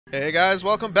Hey guys,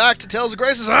 welcome back to Tales of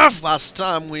Graces. Last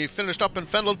time we finished up in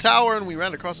Fendel Tower and we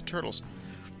ran across the turtles.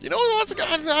 You know what wants to go?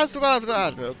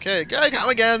 Okay, come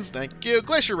again. Thank you,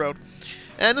 Glacier Road.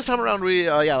 And this time around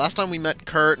last time we met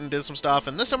Kurt and did some stuff,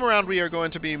 and this time around we are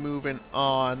going to be moving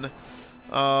on.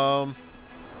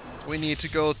 We need to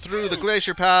go through the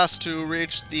Glacier Pass to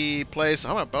reach the place.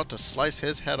 I'm about to slice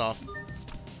his head off.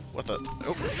 What the?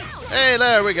 Oh. Hey,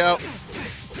 there we go.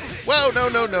 Whoa,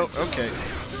 no. Okay.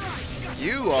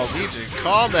 You all need to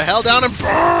calm the hell down and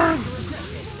burn!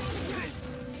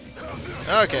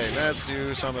 Okay, let's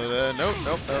do some of the... Nope.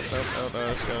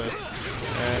 Let's go this.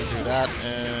 And do that,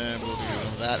 and we'll do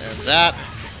that and that.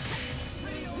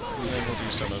 And then we'll do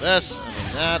some of this, and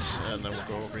then that, and then we'll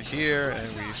go over here,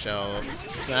 and we shall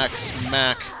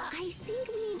smack. I think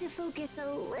we need to focus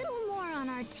a little more on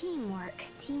our teamwork.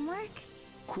 Teamwork?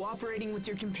 Cooperating with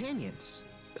your companions.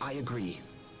 I agree.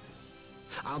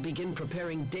 I'll begin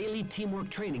preparing daily teamwork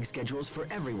training schedules for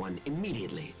everyone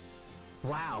immediately.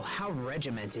 Wow, how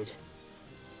regimented.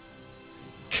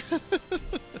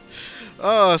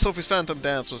 Sophie's Phantom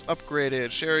Dance was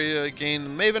upgraded. Sherry gained the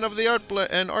Maven of the Art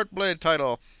Blade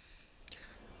title.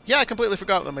 Yeah, I completely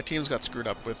forgot that my teams got screwed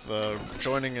up with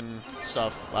joining and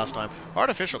stuff last time.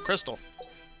 Artificial Crystal.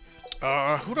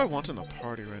 Who do I want in the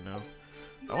party right now?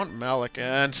 I want Malik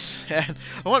and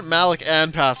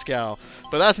Pascal,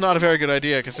 but that's not a very good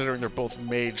idea considering they're both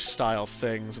mage-style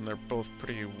things and they're both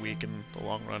pretty weak in the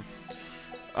long run.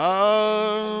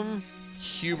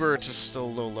 Hubert is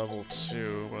still low level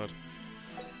too, but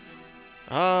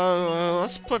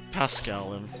let's put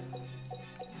Pascal in.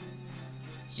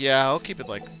 Yeah, I'll keep it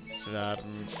like that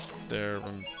and there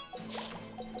and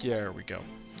there we go.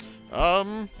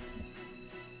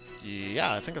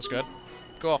 Yeah, I think that's good.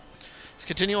 Cool. Let's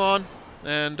continue on,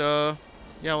 and, yeah,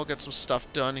 we'll get some stuff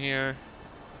done here.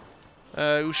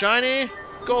 Shiny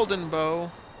golden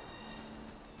bow.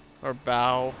 Or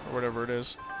bow, or whatever it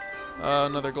is.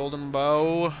 Another golden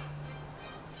bow.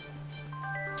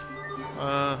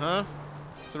 Uh-huh.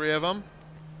 3 of them.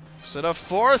 Is it a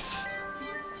 4th?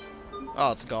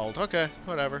 Oh, it's gold. Okay,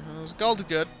 whatever. Gold is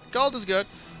good. Gold is good.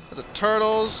 There's a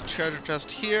turtles treasure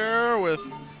chest here with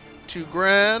 2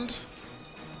 grand.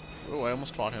 Oh, I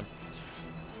almost fought him.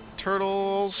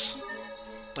 Turtles.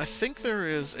 I think there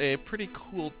is a pretty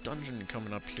cool dungeon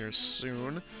coming up here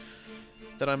soon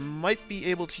that I might be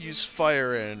able to use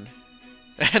fire in.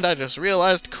 And I just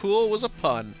realized cool was a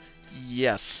pun.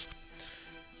 Yes.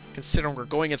 Considering we're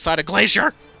going inside a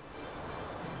glacier.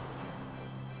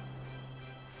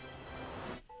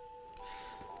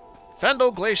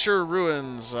 Fendel Glacier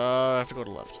Ruins. I have to go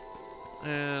to the left.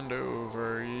 And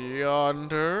over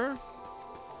yonder.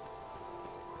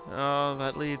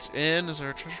 That leads in. Is there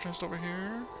a treasure chest over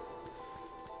here?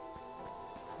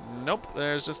 Nope,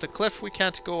 there's just a cliff we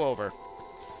can't go over.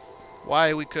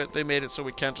 Why they made it so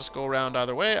we can't just go around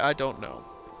either way, I don't know.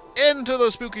 Into the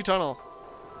spooky tunnel!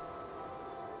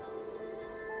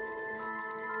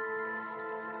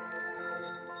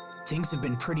 Things have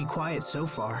been pretty quiet so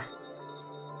far.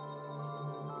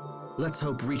 Let's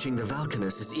hope reaching the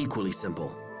Valkanus is equally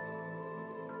simple.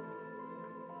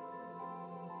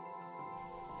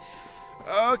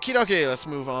 Okie dokie, let's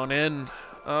move on in.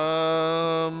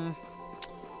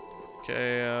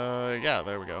 Okay, yeah,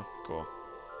 there we go. Cool.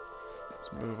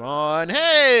 Let's move on.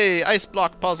 Hey! Ice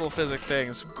block puzzle physics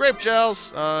things. Grape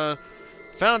gels.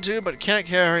 Found 2, but can't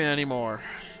carry anymore.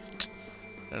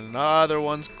 Another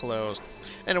one's closed.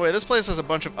 Anyway, this place has a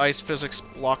bunch of ice physics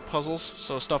block puzzles.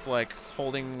 So stuff like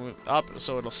holding up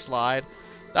so it'll slide.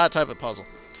 That type of puzzle.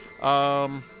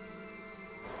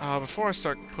 Before I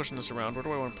start pushing this around, where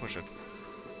do I want to push it?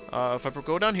 If I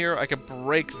go down here, I can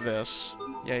break this.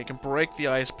 Yeah, you can break the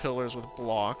ice pillars with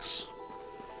blocks.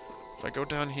 If I go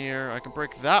down here, I can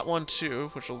break that one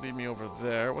too, which will lead me over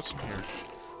there. What's in here?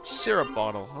 Syrup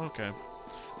bottle. Okay.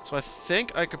 So I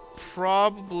think I could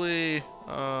probably...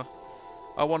 I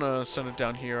want to send it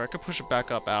down here. I could push it back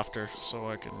up after, so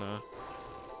I can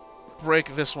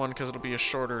break this one, because it'll be a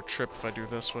shorter trip if I do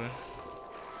this way.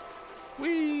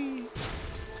 Whee!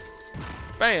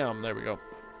 Bam! There we go.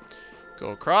 Go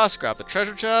across, grab the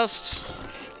treasure chest.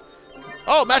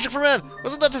 Oh, magic for men!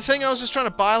 Wasn't that the thing I was just trying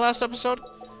to buy last episode?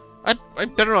 I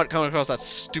better not come across that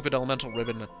stupid elemental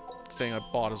ribbon thing I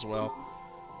bought as well.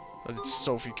 That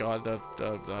Sophie got.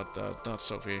 Not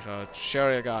Sophie.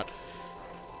 Sherry I got.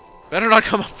 Better not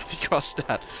come across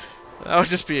that. That would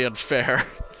just be unfair.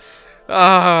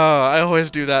 I always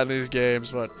do that in these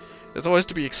games, but it's always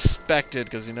to be expected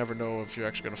because you never know if you're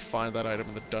actually going to find that item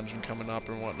in the dungeon coming up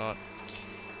and whatnot.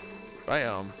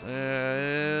 Bam.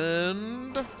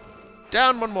 And...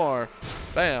 down one more.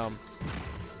 Bam.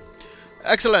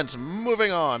 Excellent.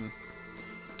 Moving on.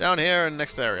 Down here in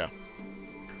next area.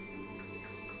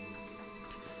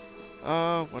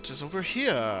 What is over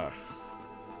here?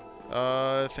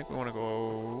 I think we want to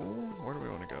go... Where do we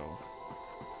want to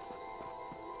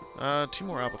go? 2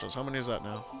 more apples. How many is that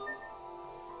now?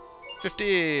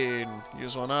 15!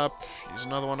 Use one up. Use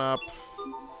another one up.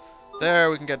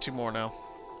 There, we can get 2 more now.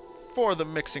 For the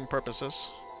mixing purposes.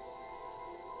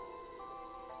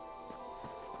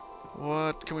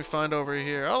 What can we find over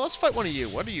here? Oh, let's fight one of you.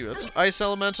 What are you? That's an ice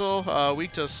elemental.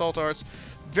 Weak to assault arts.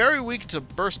 Very weak to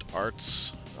burst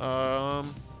arts.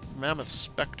 Mammoth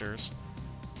specters.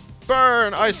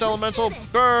 Burn! Ice elemental!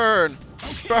 Burn!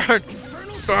 Burn!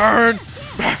 Burn!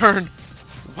 Burn!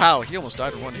 Wow, he almost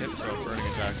died in one hit with a burning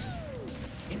attack.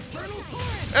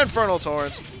 Infernal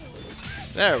torrent!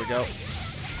 There we go.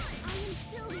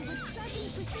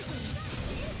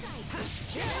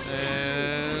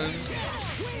 And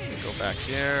let's go back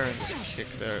here and just kick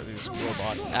these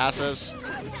robot asses.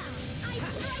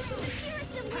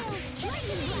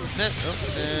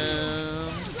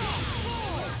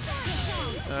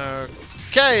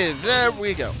 Okay, there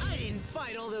we go. I didn't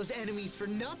fight all those enemies for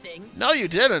nothing. No, you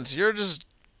didn't. You just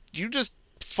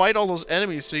fight all those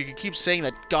enemies so you can keep saying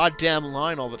that goddamn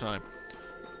line all the time.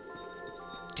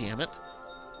 Damn it.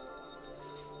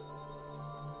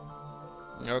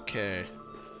 Okay.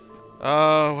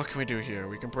 What can we do here?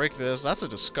 We can break this. That's a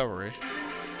discovery.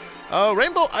 Oh,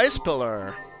 Rainbow Ice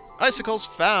Pillar. Icicles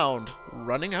found.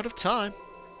 Running out of time.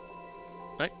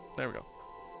 Right, there we go.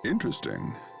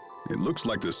 Interesting. It looks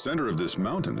like the center of this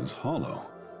mountain is hollow.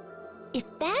 If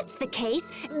that's the case,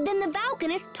 then the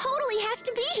Valkanist totally has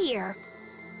to be here.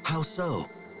 How so?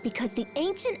 Because the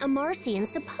ancient Amarcians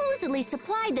supposedly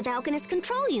supplied the Valkanist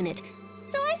control unit.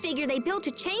 So I figure they built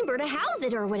a chamber to house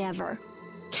it or whatever.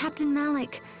 Captain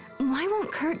Malik, why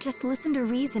won't Kurt just listen to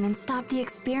reason and stop the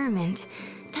experiment?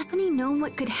 Doesn't he know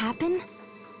what could happen?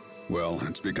 Well,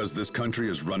 it's because this country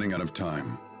is running out of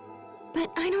time. But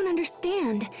I don't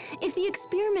understand. If the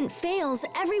experiment fails,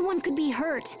 everyone could be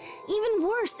hurt. Even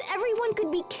worse, everyone could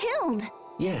be killed.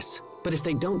 Yes, but if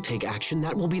they don't take action,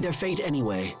 that will be their fate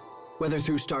anyway. Whether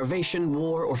through starvation,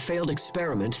 war, or failed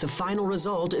experiment, the final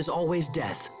result is always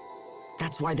death.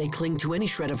 That's why they cling to any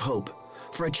shred of hope,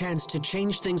 for a chance to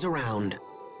change things around.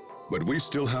 But we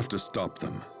still have to stop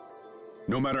them.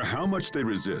 No matter how much they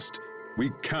resist,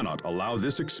 we cannot allow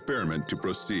this experiment to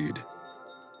proceed.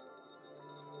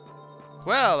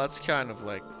 Well, that's kind of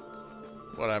like...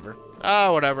 Whatever.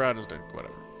 Whatever, I just did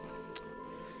whatever.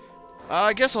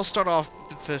 I guess I'll start off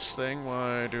with this thing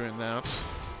while doing that.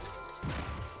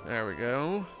 There we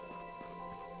go.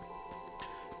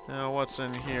 Now, what's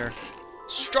in here?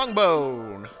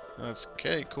 Strongbone! That's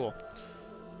okay, cool.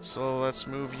 So, let's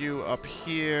move you up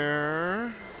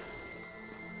here.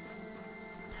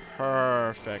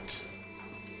 Perfect.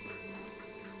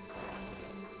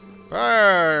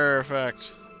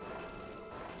 Perfect.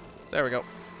 There we go.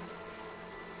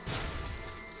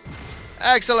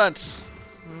 Excellent!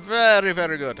 Very,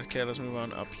 very good. Okay, let's move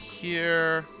on up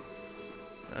here.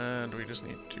 And we just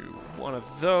need to do one of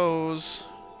those.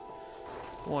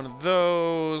 One of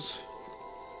those.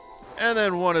 And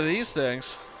then one of these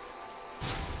things.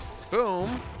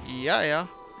 Boom. Yeah.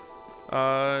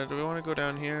 Do we want to go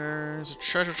down here? There's a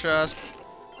treasure chest.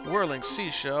 Whirling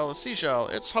seashell. A seashell.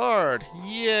 It's hard.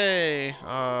 Yay.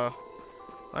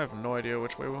 I have no idea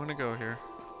which way we want to go here.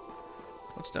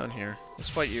 What's down here? Let's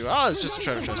fight you. Ah, it's just a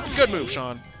treasure chest. Good move,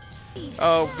 Sean.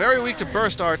 Oh, very weak to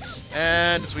burst arts,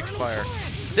 and it's weak to fire.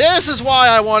 This is why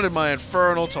I wanted my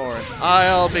Infernal Torrent.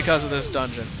 Because of this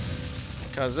dungeon.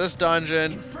 Because this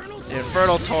dungeon, the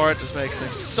Infernal Torrent just makes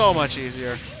things so much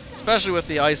easier. Especially with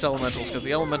the Ice Elementals, because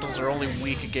the Elementals are only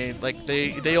weak against, like,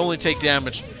 they only take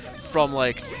damage from,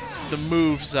 like, the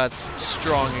moves that's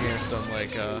strong against them.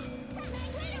 Like,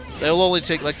 they'll only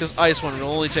take, like, this Ice one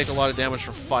will only take a lot of damage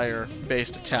from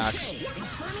fire-based attacks.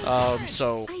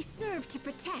 So... I serve to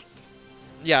protect.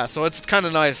 Yeah, so it's kind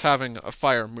of nice having a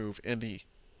fire move in the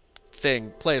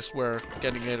place where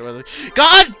getting it with it.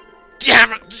 God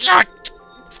damn it!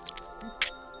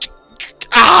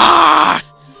 Ah!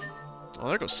 Oh,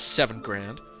 there goes 7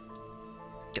 grand.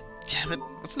 God damn it!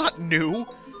 That's not new.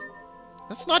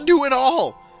 That's not new at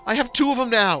all. I have 2 of them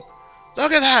now.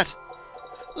 Look at that!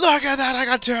 Look at that! I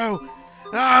got 2.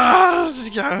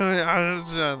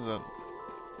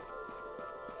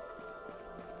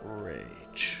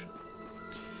 Rage.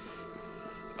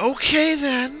 Okay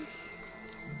then.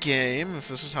 Game, if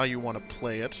this is how you want to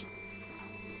play it.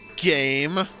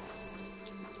 Game.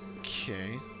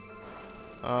 Okay.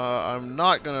 I'm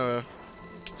not gonna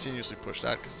continuously push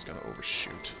that because it's gonna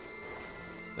overshoot.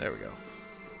 There we go.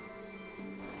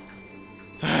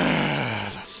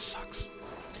 That sucks.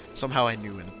 Somehow I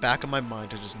knew in the back of my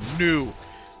mind, I just knew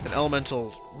an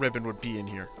elemental ribbon would be in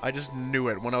here. I just knew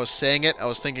it. When I was saying it, I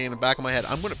was thinking in the back of my head,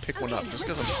 I'm going to pick one up just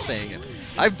because I'm saying it.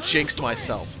 I've jinxed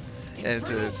myself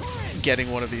into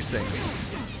getting one of these things.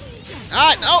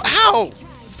 Ah, no, how?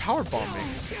 Power bomb me.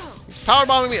 He's power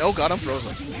bombing me. Oh god, I'm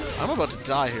frozen. I'm about to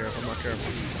die here if I'm not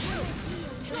careful.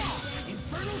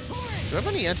 Do I have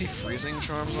any anti-freezing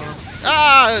charms on?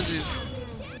 Ah, jeez.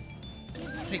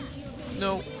 Hey,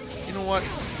 no. You know what?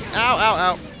 Ow, ow,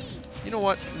 ow. You know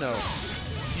what? No.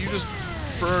 You just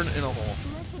burn in a hole.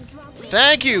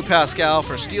 Thank you, Pascal,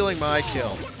 for stealing my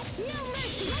kill.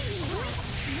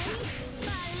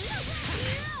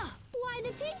 Why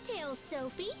the pigtails,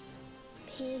 Sophie?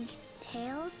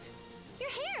 Pigtails? Your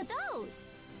hair, those.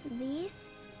 These?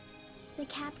 The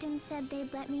captain said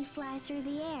they'd let me fly through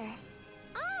the air.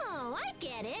 Oh, I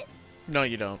get it. No,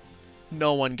 you don't.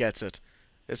 No one gets it.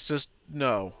 It's just,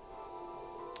 no.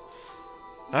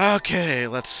 Okay,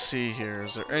 let's see here.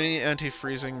 Is there any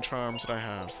anti-freezing charms that I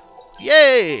have?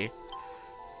 Yay!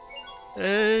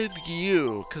 And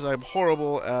you, because I'm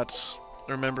horrible at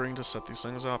remembering to set these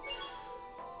things up.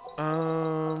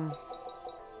 No,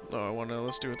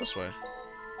 let's do it this way.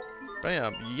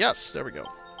 Bam! Yes, there we go.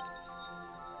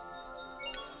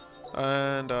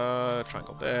 And,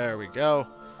 triangle. There we go.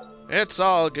 It's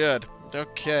all good.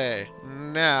 Okay,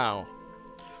 now.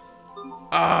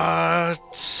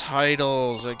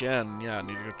 Titles again. Yeah, I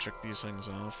need to go check these things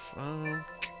off.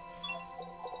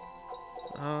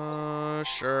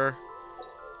 Sure.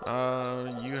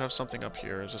 You have something up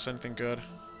here. Is this anything good?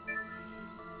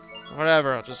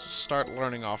 Whatever, I'll just start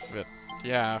learning off of it.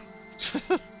 Yeah.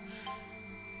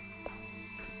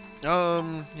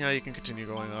 Yeah, you can continue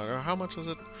going on. How much is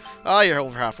it? Oh, you're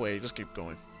over halfway. Just keep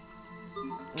going.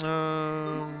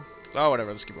 Oh,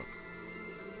 whatever. Let's keep going.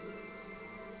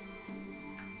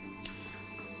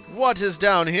 What is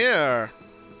down here?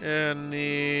 In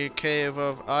the cave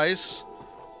of ice?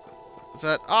 Is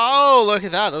that... Oh, look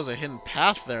at that. There was a hidden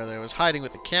path there that was hiding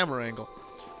with the camera angle.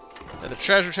 And the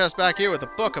treasure chest back here with a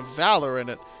book of valor in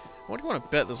it. What do you want to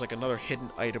bet there's like another hidden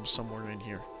item somewhere in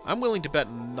here? I'm willing to bet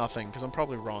nothing, because I'm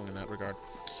probably wrong in that regard.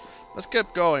 Let's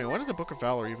keep going. What did the book of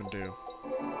valor even do?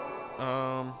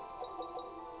 I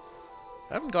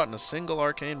haven't gotten a single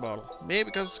arcane bottle. Maybe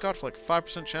because it's got like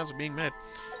 5% chance of being made.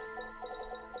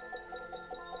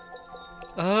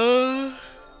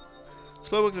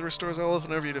 Spellbook that restores health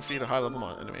whenever you defeat a high-level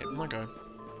enemy. Okay.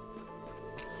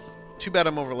 Too bad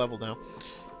I'm over-leveled now.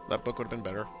 That book would have been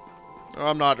better. Oh,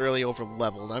 I'm not really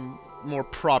over-leveled. I'm more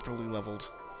properly leveled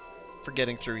for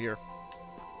getting through here.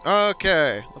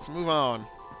 Okay, let's move on.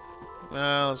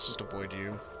 Let's just avoid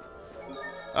you.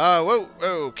 Whoa,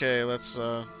 okay, let's,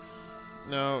 no,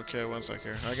 okay, one sec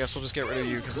here. I guess we'll just get rid of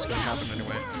you, because it's gonna happen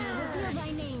anyway.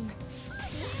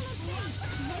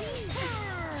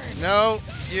 No,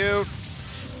 you.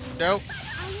 Nope.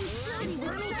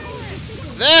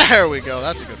 There we go.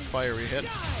 That's a good fiery hit.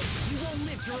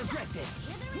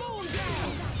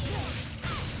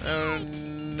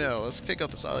 No. Let's take out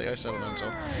this ice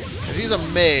elemental. Because he's a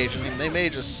mage, and they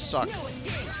mages suck.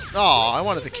 Oh, I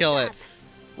wanted to kill it.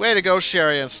 Way to go,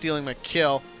 Sherry, on stealing my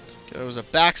kill. Okay, there was a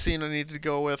back scene I needed to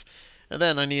go with. And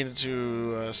then I needed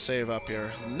to save up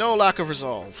here. No lack of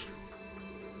resolve.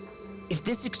 If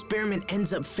this experiment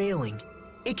ends up failing,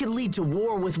 it could lead to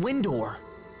war with Windor.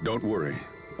 Don't worry.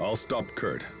 I'll stop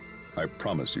Kurt. I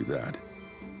promise you that.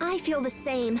 I feel the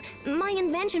same. My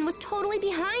invention was totally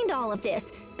behind all of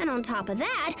this. And on top of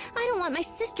that, I don't want my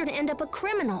sister to end up a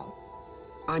criminal.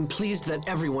 I'm pleased that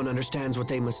everyone understands what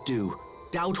they must do.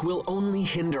 Doubt will only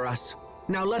hinder us.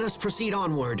 Now let us proceed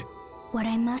onward. What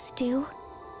I must do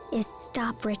is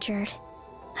stop Richard.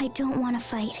 I don't want to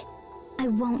fight. I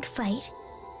won't fight.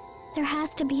 There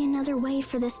has to be another way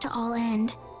for this to all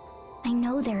end. I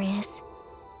know there is.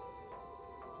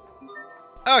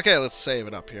 Okay, let's save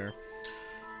it up here.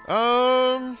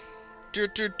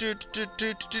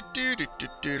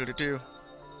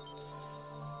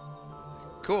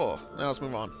 Cool. Now let's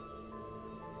move on.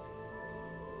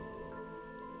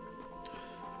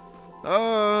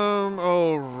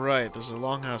 Oh right, there's a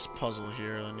long-ass puzzle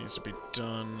here that needs to be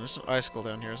done. There's an icicle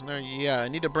down here, isn't there? Yeah, I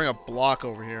need to bring a block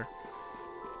over here.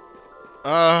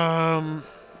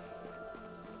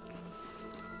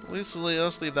 Let's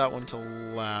leave that one till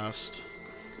last.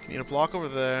 Need a block over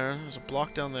there. There's a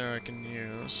block down there I can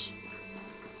use.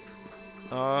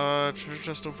 Treasure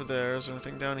chest over there. Is there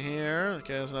anything down here?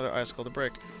 Okay, there's another icicle to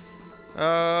break.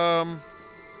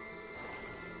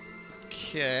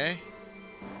 Okay.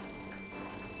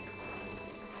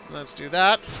 Let's do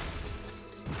that.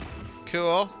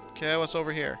 Cool. Okay, what's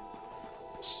over here?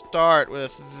 start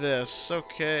with this.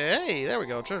 Okay, hey, there we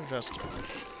go, treasure chest.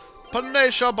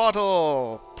 Panacea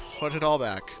bottle! Put it all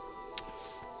back.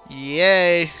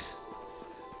 Yay!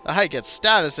 I get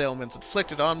status ailments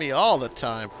inflicted on me all the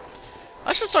time.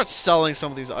 I should start selling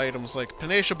some of these items, like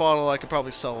Panacea bottle. I could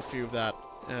probably sell a few of that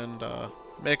and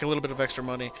make a little bit of extra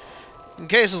money. In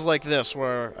cases like this,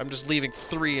 where I'm just leaving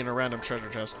 3 in a random treasure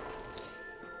chest.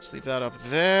 Let's leave that up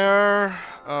there.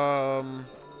 And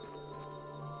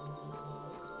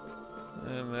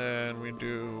then we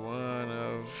do one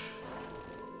of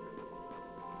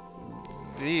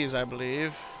these, I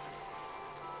believe.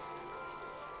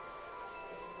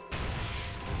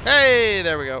 Hey,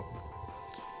 there we go.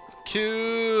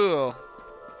 Cool.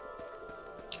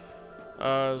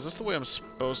 Is this the way I'm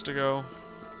supposed to go?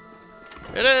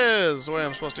 It is the way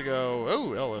I'm supposed to go. Oh,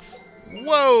 Elith.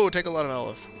 Whoa, take a lot of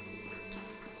Elith.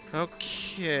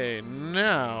 Okay,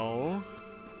 now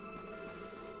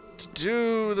to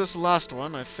do this last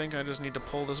one, I think I just need to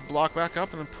pull this block back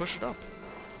up and then push it up.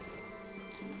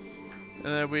 And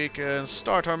then we can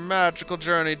start our magical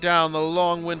journey down the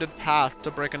long-winded path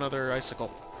to break another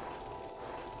icicle.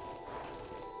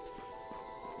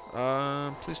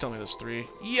 Please tell me there's 3.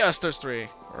 Yes, there's 3.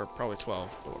 Or probably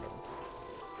 12, but whatever.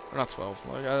 Or not 12.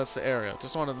 Well, yeah, that's the area.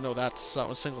 Just wanted to know that's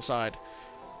a single side.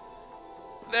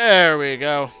 There we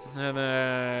go. And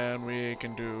then we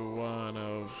can do one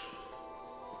of...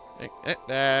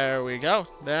 there we go.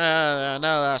 Now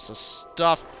that's the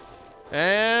stuff.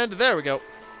 And there we go.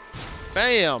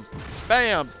 Bam!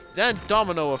 Bam! And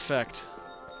domino effect.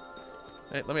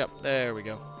 Hey, let me up. There we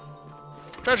go.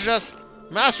 Treasure chest!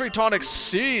 Mastery Tonic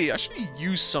C! I should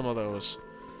use some of those.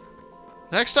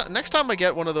 Next time I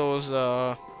get one of those,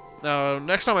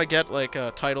 next time I get, like,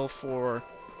 a title for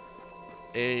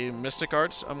a Mystic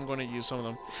Arts, I'm going to use some of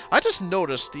them. I just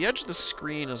noticed the edge of the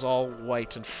screen is all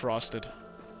white and frosted.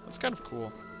 That's kind of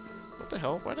cool. What the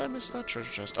hell? Why did I miss that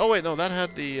treasure chest? Oh, wait, no, that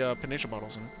had the Panacea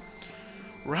bottles in it.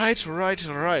 Right.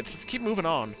 Let's keep moving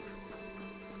on.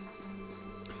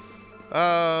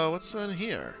 What's in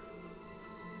here?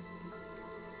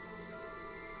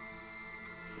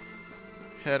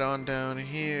 Head on down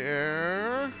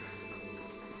here.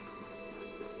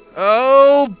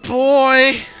 Oh,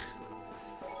 boy!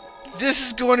 This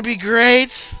is going to be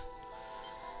great!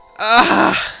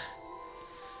 The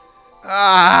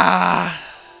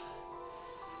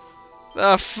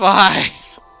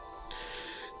fight!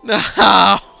 No!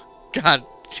 God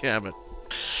damn it.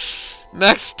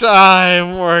 Next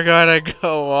time, we're gonna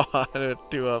go on and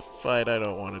do a fight I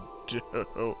don't want to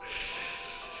do.